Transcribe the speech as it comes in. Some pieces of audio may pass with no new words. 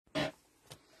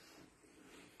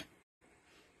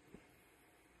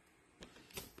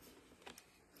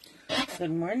Good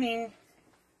morning.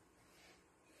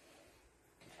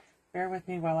 Bear with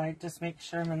me while I just make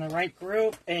sure I'm in the right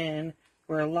group and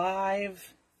we're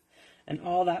live and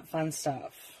all that fun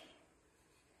stuff.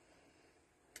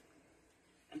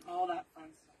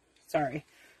 Sorry,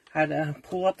 had to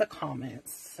pull up the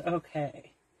comments.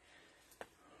 Okay.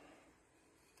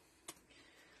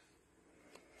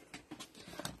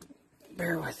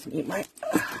 Bear with me.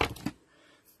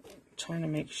 Trying to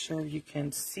make sure you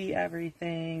can see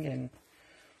everything and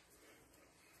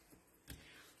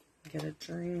get a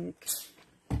drink.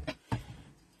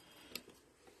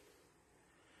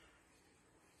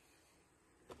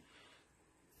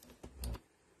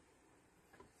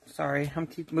 Sorry, I'm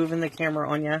keep moving the camera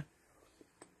on you.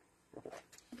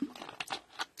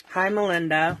 Hi,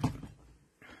 Melinda.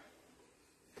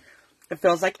 It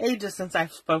feels like ages since I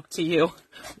spoke to you.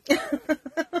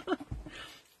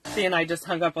 She and I just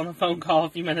hung up on the phone call a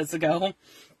few minutes ago.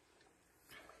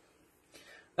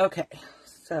 Okay,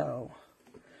 so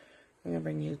I'm going to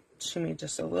bring you to me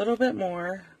just a little bit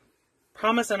more.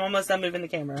 Promise I'm almost done moving the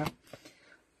camera.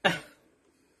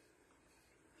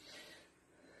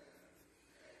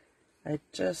 I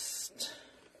just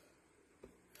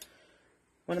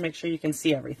want to make sure you can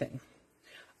see everything.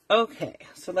 Okay,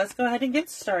 so let's go ahead and get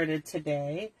started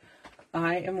today.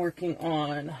 I am working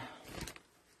on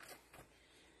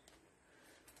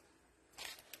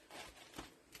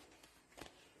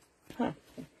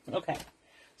okay.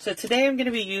 So today I'm going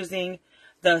to be using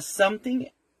the something.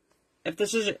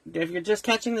 If you're just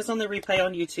catching this on the replay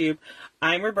on YouTube,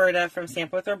 I'm Roberta from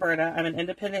Stamp with Roberta. I'm an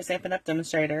independent Stampin' Up!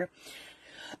 Demonstrator.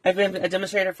 I've been a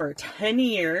demonstrator for 10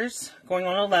 years, going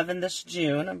on 11 this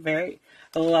June. I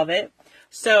love it.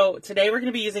 So today we're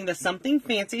going to be using the Something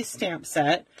Fancy stamp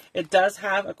set. It does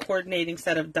have a coordinating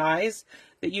set of dies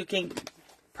that you can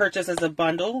purchase as a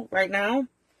bundle right now.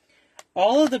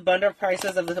 All of the bundle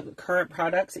prices of the current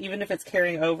products, even if it's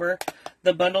carrying over,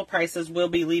 the bundle prices will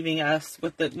be leaving us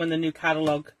when the new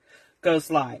catalog goes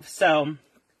live. So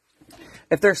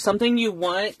if there's something you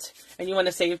want and you want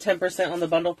to save 10% on the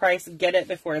bundle price, get it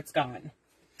before it's gone.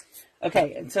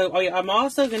 Okay, and so I'm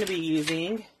also going to be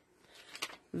using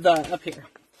up here.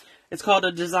 It's called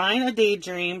a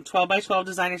Daydream 12 by 12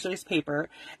 designer series paper,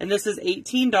 and this is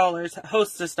 $18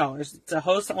 Hostess dollars. It's a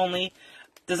host only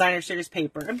designer series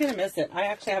paper. I'm gonna miss it. I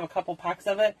actually have a couple packs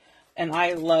of it, and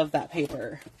I love that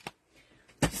paper.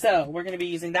 So we're gonna be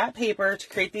using that paper to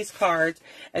create these cards,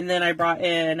 and then I brought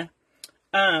in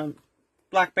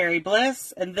Blackberry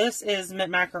Bliss, and this is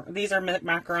Mint Macaron. These are Mint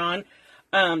Macaron.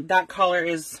 That color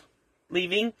is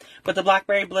leaving, but the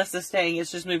Blackberry Bliss is staying.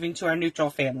 It's just moving to our neutral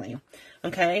family.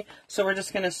 Okay, so we're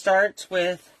just gonna start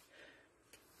with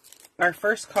our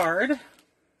first card.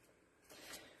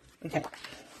 Okay.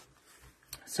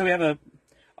 So we have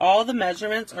all the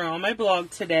measurements are on my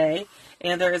blog today,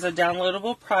 and there is a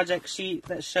downloadable project sheet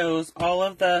that shows all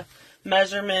of the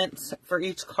measurements for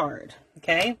each card.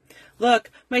 Okay,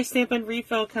 look, my Stampin'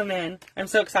 refill come in. I'm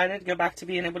so excited to go back to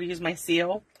being able to use my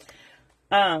seal.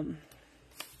 I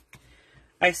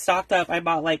stocked up. I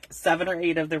bought like 7 or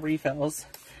 8 of the refills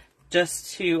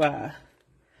just to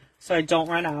so I don't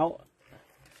run out.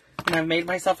 And I've made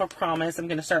myself a promise. I'm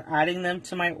going to start adding them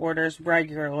to my orders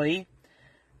regularly,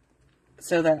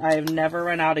 so that I've never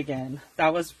run out again.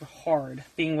 That was hard,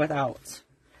 being without.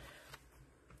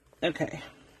 Okay.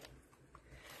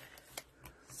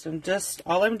 So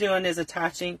all I'm doing is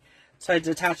attaching. So I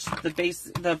detached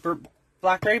the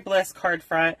Blackberry Bliss card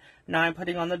front. Now I'm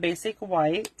putting on the basic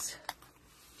white.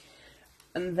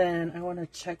 And then I want to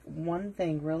check one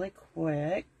thing really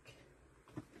quick.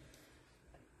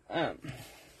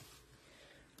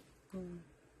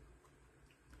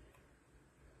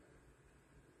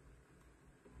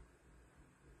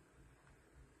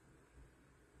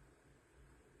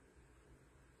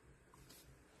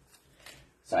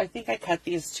 So I think I cut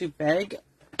these too big.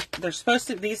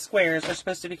 These squares are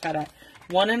supposed to be cut at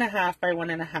 1.5 by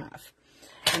 1.5.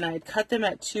 And I had cut them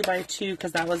at 2 by 2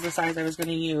 because that was the size I was going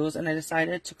to use. And I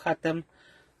decided to cut them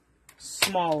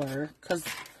smaller because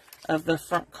of the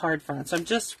card front. So I'm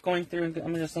just going through and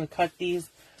I'm just going to cut these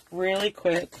really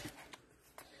quick.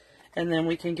 And then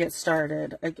we can get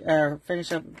started,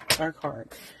 finish up our card.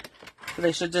 So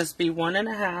they should just be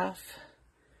 1.5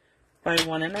 by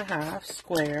 1.5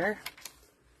 square.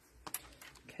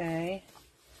 Okay,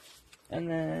 and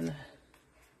then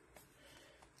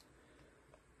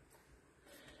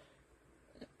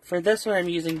for this one I'm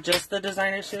using just the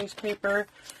designer series paper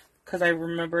because I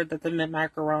remembered that the Mint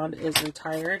Macaron is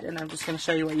retired, and I'm just going to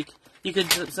show you what you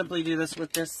could simply do this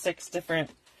with just 6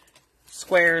 different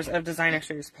squares of designer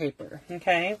series paper.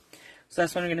 Okay, so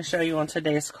that's what I'm going to show you on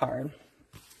today's card.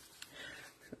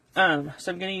 So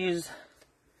I'm going to use,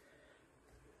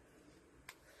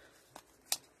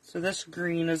 so this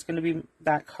green is going to be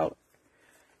that color.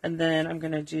 And then I'm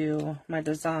going to do my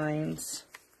designs.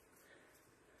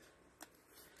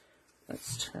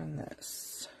 Let's turn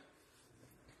this.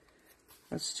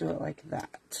 Let's do it like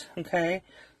that. Okay.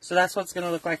 So that's what it's going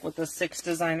to look like with the 6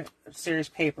 design series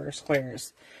paper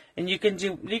squares. And you could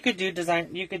do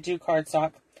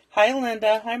cardstock. Hi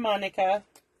Linda. Hi Monica.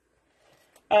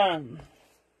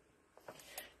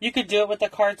 You could do it with the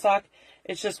cardstock.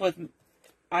 It's just with,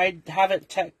 I haven't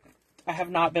checked. I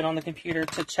have not been on the computer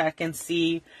to check and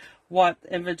see what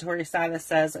inventory status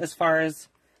says as far as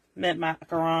mint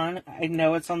macaron. I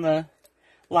know it's on the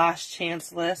last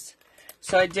chance list,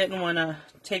 so I didn't want to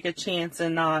take a chance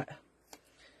and not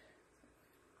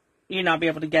be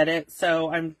able to get it.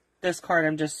 So this card,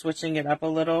 I'm just switching it up a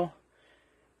little,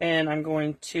 and I'm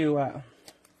going to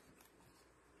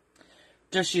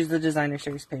just use the designer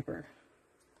series paper.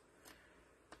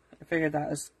 I figured that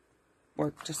would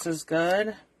work just as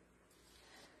good.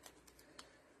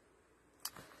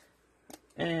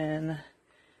 And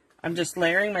I'm just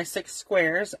layering my 6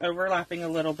 squares, overlapping a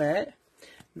little bit.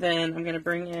 Then I'm going to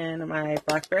bring in my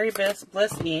Blackberry Bliss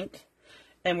ink.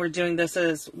 And we're doing this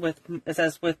it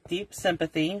says with deep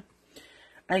sympathy.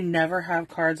 I never have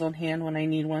cards on hand when I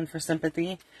need one for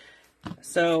sympathy.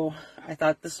 So I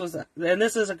thought this was, and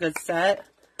this is a good set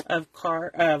of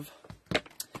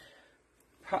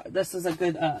this is a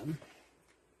good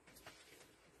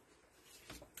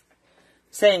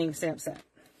saying stamp set.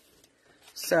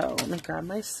 So let me grab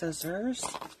my scissors.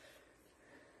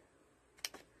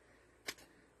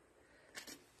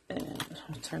 And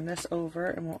I'll turn this over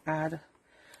and we'll add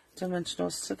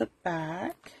dimensionals to the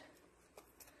back.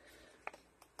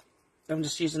 I'm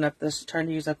just trying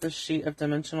to use up this sheet of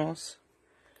dimensionals.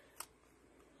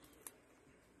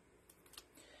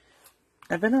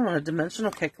 I've been on a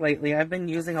dimensional kick lately. I've been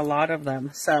using a lot of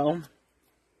them. So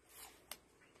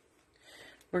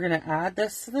we're going to add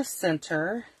this to the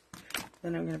center.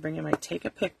 Then I'm going to bring in my Take a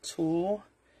Pick tool.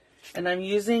 And I'm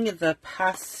using the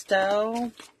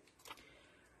pastel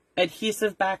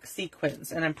adhesive back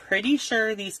sequins. And I'm pretty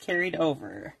sure these carried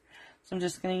over. So I'm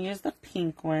just going to use the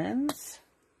pink ones.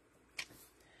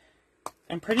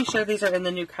 I'm pretty sure these are in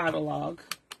the new catalog.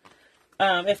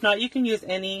 If not, you can use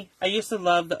any. I used to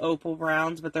love the opal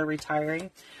browns, but they're retiring.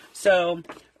 So,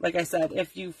 like I said,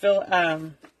 if you feel,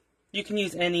 you can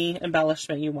use any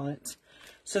embellishment you want.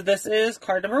 So this is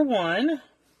card number 1.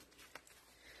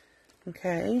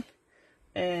 Okay.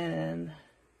 And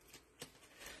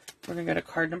we're going to go to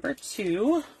card number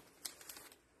 2.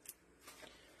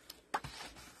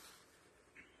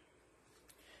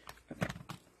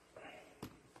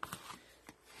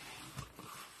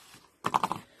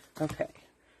 Okay,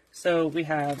 so we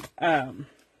have,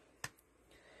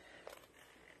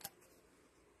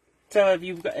 so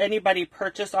if anybody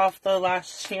purchased off the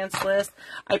last chance list,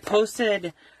 I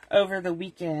posted over the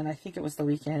weekend, I think it was the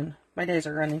weekend, my days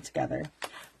are running together,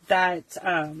 that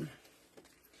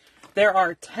there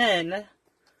are 10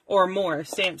 or more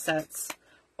stamp sets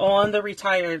on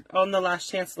the last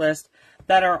chance list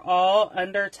that are all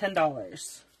under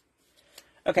 $10.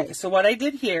 Okay, so what I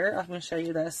did here, I'm going to show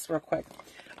you this real quick.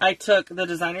 I took the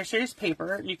designer series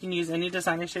paper. You can use any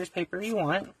designer series paper you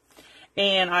want.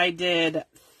 And I did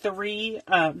 3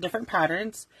 different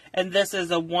patterns. And this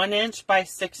is a 1" by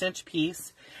 6"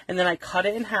 piece. And then I cut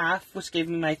it in half, which gave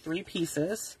me my 3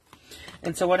 pieces.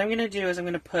 And so what I'm going to do is I'm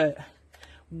going to put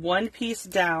 1 piece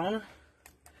down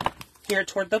here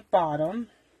toward the bottom.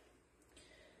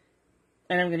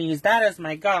 And I'm going to use that as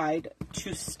my guide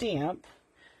to stamp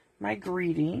my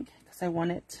greeting, because I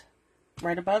want it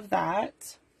right above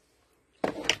that.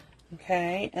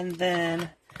 Okay, and then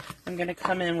I'm going to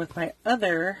come in with my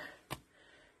other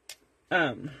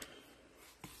 2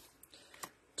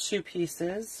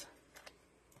 pieces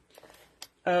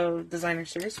of designer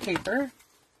series paper.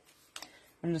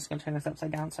 I'm just going to turn this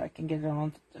upside down so I can get it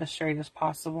on as straight as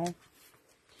possible.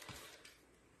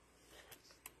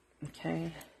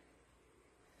 Okay.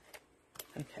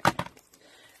 Okay.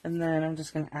 And then I'm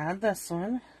just going to add this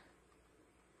one.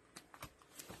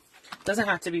 Doesn't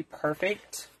have to be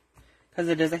perfect because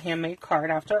it is a handmade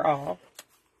card after all.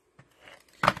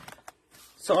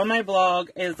 So on my blog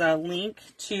is a link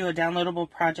to a downloadable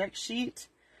project sheet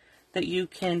that you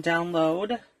can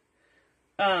download.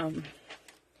 I'm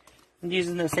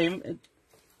using the same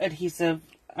adhesive,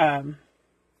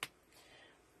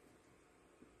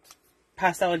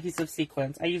 pastel adhesive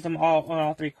sequins. I use them all on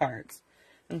all 3 cards.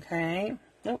 Okay.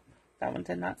 Nope, that one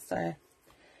did not say.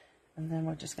 And then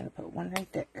we're just going to put 1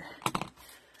 right there.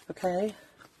 Okay.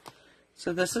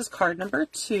 So this is card number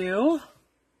 2.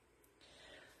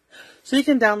 So you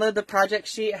can download the project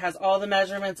sheet. It has all the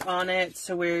measurements on it,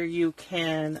 so where you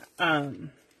can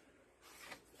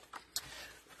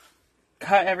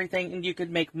cut everything, and you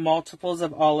could make multiples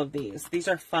of all of these. These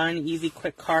are fun, easy,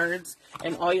 quick cards,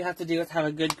 and all you have to do is have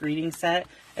a good greeting set.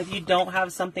 If you don't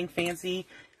have something fancy,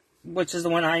 which is the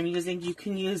one I'm using, you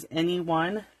can use any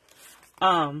one.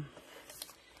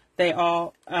 They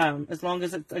all, as long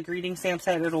as it's a greeting stamp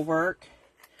set, it'll work.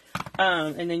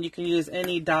 And then you can use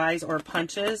any dies or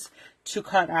punches to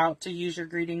cut out to use your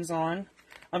greetings on.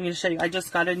 I'm going to show you. I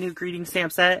just got a new greeting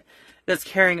stamp set that's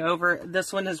carrying over.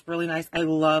 This one is really nice. I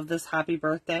love this happy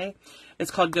birthday.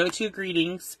 It's called Go To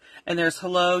Greetings. And there's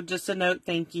hello, just a note,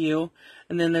 thank you.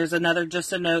 And then there's another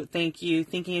just a note, thank you.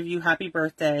 Thinking of you, happy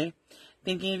birthday.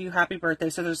 Thinking of you, happy birthday.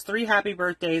 So there's 3 happy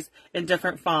birthdays in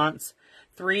different fonts.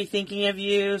 3 thinking of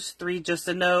yous, 3 just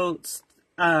a notes.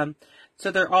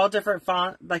 So they're all different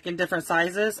font, like in different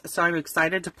sizes. So I'm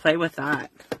excited to play with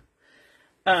that.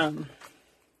 And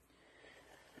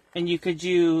you could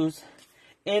use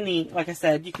any, like I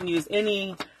said, you can use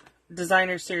any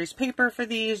designer series paper for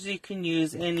these. You can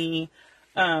use any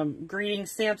greeting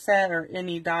stamp set or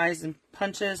any dies and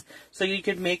punches. So you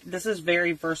could make, this is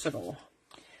very versatile.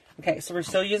 Okay, so we're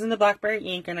still using the blackberry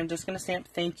ink, and I'm just going to stamp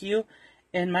thank you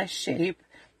in my shape.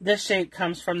 This shape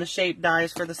comes from the shape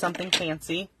dies for the Something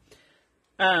Fancy.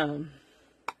 And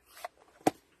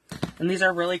these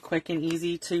are really quick and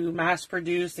easy to mass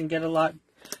produce and get a lot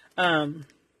of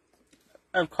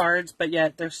cards, but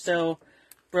yet they're still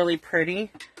really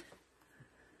pretty.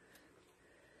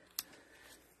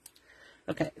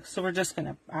 Okay, so we're just going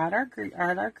to add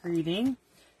our greeting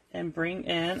and bring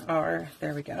in our,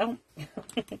 there we go.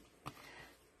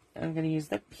 I'm going to use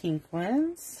the pink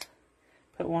ones,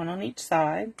 put one on each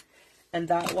side, and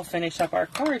that will finish up our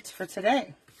cards for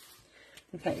today.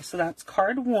 Okay, so that's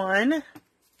card 1.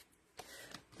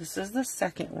 This is the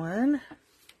second one.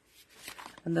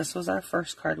 And this was our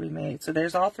first card we made. So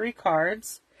there's all 3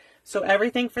 cards. So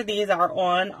everything for these are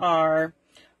on our,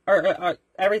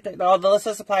 everything, all the list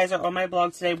of supplies are on my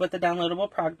blog today with the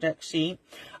downloadable project sheet.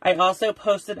 I also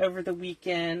posted over the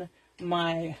weekend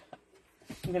I'm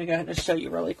going to go ahead and show you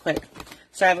really quick.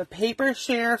 So I have a paper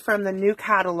share from the new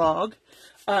catalog.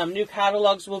 New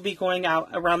catalogs will be going out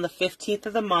around the 15th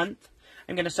of the month.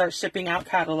 I'm going to start shipping out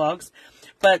catalogs.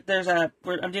 But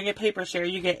I'm doing a paper share.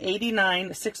 You get 89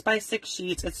 6x6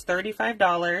 sheets. It's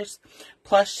 $35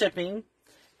 plus shipping.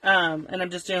 And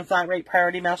I'm just doing flat rate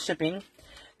priority mail shipping.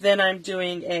 Then I'm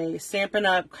doing a Stampin'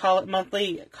 Up!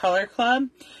 Monthly Color Club.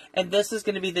 And this is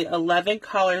going to be the 11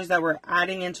 colors that we're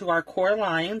adding into our core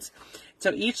lines.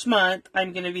 So each month,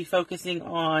 I'm going to be focusing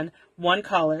on one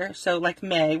color. So like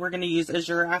May, we're going to use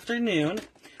Azure Afternoon.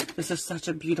 This is such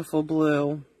a beautiful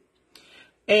blue.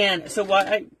 And so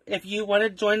if you want to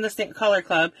join the Color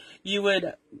Club, you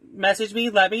would message me,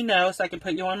 let me know so I can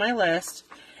put you on my list.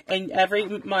 And every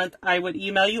month I would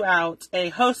email you out a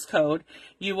host code.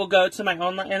 You will go to my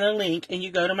online, and a link, and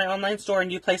you go to my online store and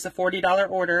you place a $40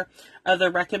 order of the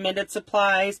recommended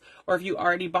supplies. Or if you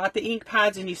already bought the ink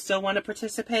pads and you still want to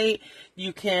participate,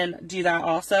 you can do that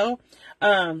also.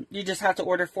 You just have to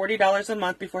order $40 a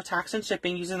month before tax and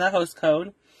shipping using the host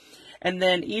code. And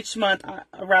then each month,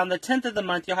 around the 10th of the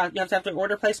month, you have to have an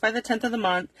order placed by the 10th of the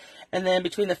month. And then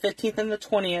between the 15th and the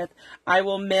 20th, I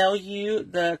will mail you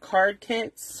the card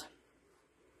kits,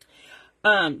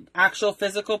 actual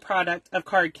physical product of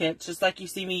card kits, just like you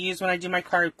see me use when I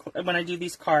do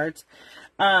these cards.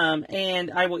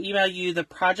 And I will email you the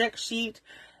project sheet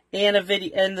and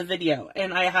the video.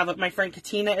 And I have my friend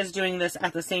Katina is doing this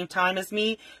at the same time as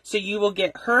me, so you will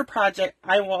get her project.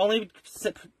 I will only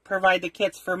provide the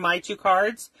kits for my 2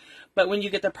 cards, but when you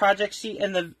get the project sheet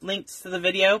and the links to the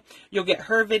video, you'll get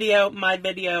her video, my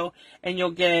video, and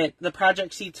you'll get the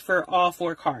project sheets for all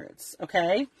 4 cards.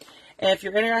 Okay. And if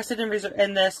you're interested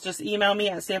in this, just email me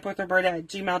at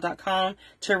stampwithroberta@gmail.com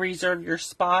to reserve your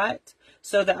spot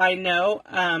so that I know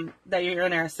that you're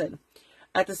interested.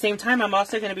 At the same time, I'm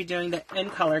also going to be doing the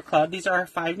End Color Club. These are our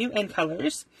 5 new end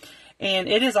colors, and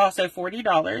it is also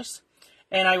 $40.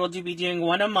 And I will be doing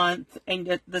one a month, and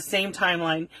at the same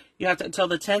timeline. You have to until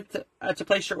the 10th to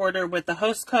place your order with the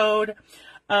host code.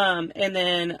 And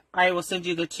then I will send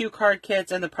you the 2 card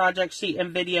kits and the project sheet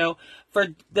and video. For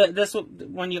this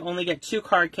one, you only get 2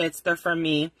 card kits. They're from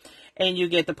me. And you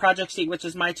get the project sheet, which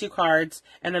is my 2 cards,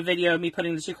 and a video of me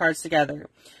putting the 2 cards together.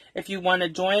 If you want to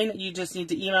join, you just need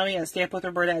to email me at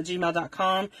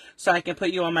stampwithroberta@gmail.com so I can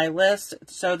put you on my list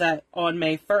so that on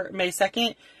May 1st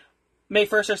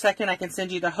or 2nd, I can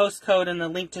send you the host code and the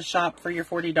link to shop for your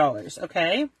 $40,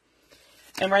 okay?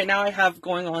 And right now I have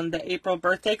going on the April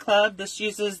Birthday Club. This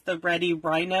uses the Ready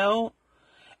Rhino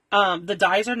The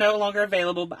dies are no longer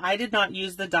available, but I did not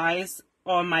use the dies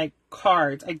on my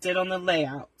cards. I did on the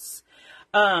layouts.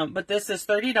 But this is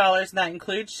 $30, and that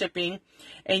includes shipping,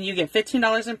 and you get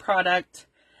 $15 in product.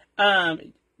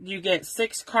 You get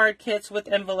 6 card kits with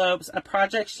envelopes, a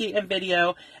project sheet and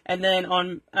video, and then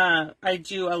on I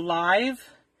do a live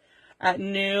at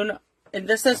noon, and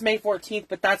this is May 14th,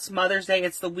 but that's Mother's Day.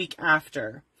 It's the week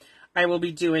after. I will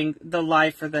be doing the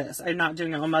live for this. I'm not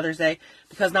doing it on Mother's Day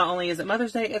because not only is it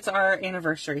Mother's Day, it's our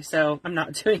anniversary, so I'm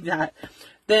not doing that.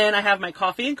 Then I have my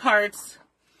coffee and cards,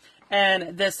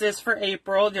 and this is for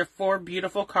April. They're 4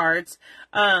 beautiful cards.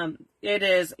 It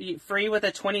is free with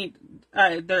a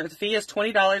the fee is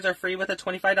 $20 or free with a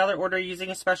 $25 order using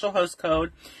a special host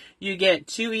code. You get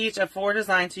 2 each of 4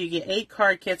 designs, so you get 8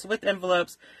 card kits with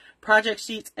envelopes, project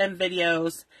sheets, and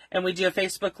videos, and we do a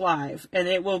Facebook Live, and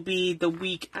it will be the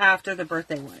week after the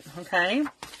birthday one, okay?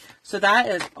 So that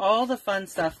is all the fun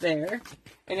stuff there.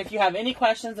 And if you have any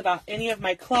questions about any of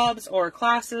my clubs or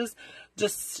classes,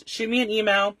 just shoot me an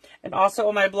email. And also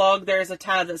on my blog, there's a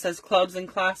tab that says clubs and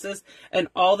classes, and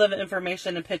all the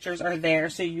information and pictures are there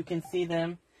so you can see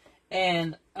them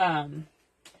and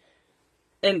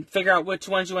figure out which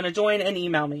ones you want to join and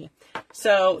email me.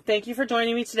 So thank you for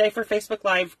joining me today for Facebook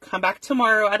Live. Come back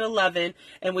tomorrow at 11,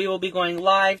 and we will be going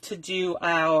live to do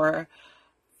our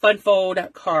Fun Fold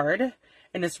card.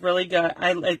 And it's really good.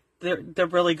 They're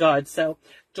really good. So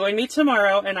join me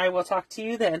tomorrow, and I will talk to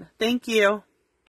you then. Thank you.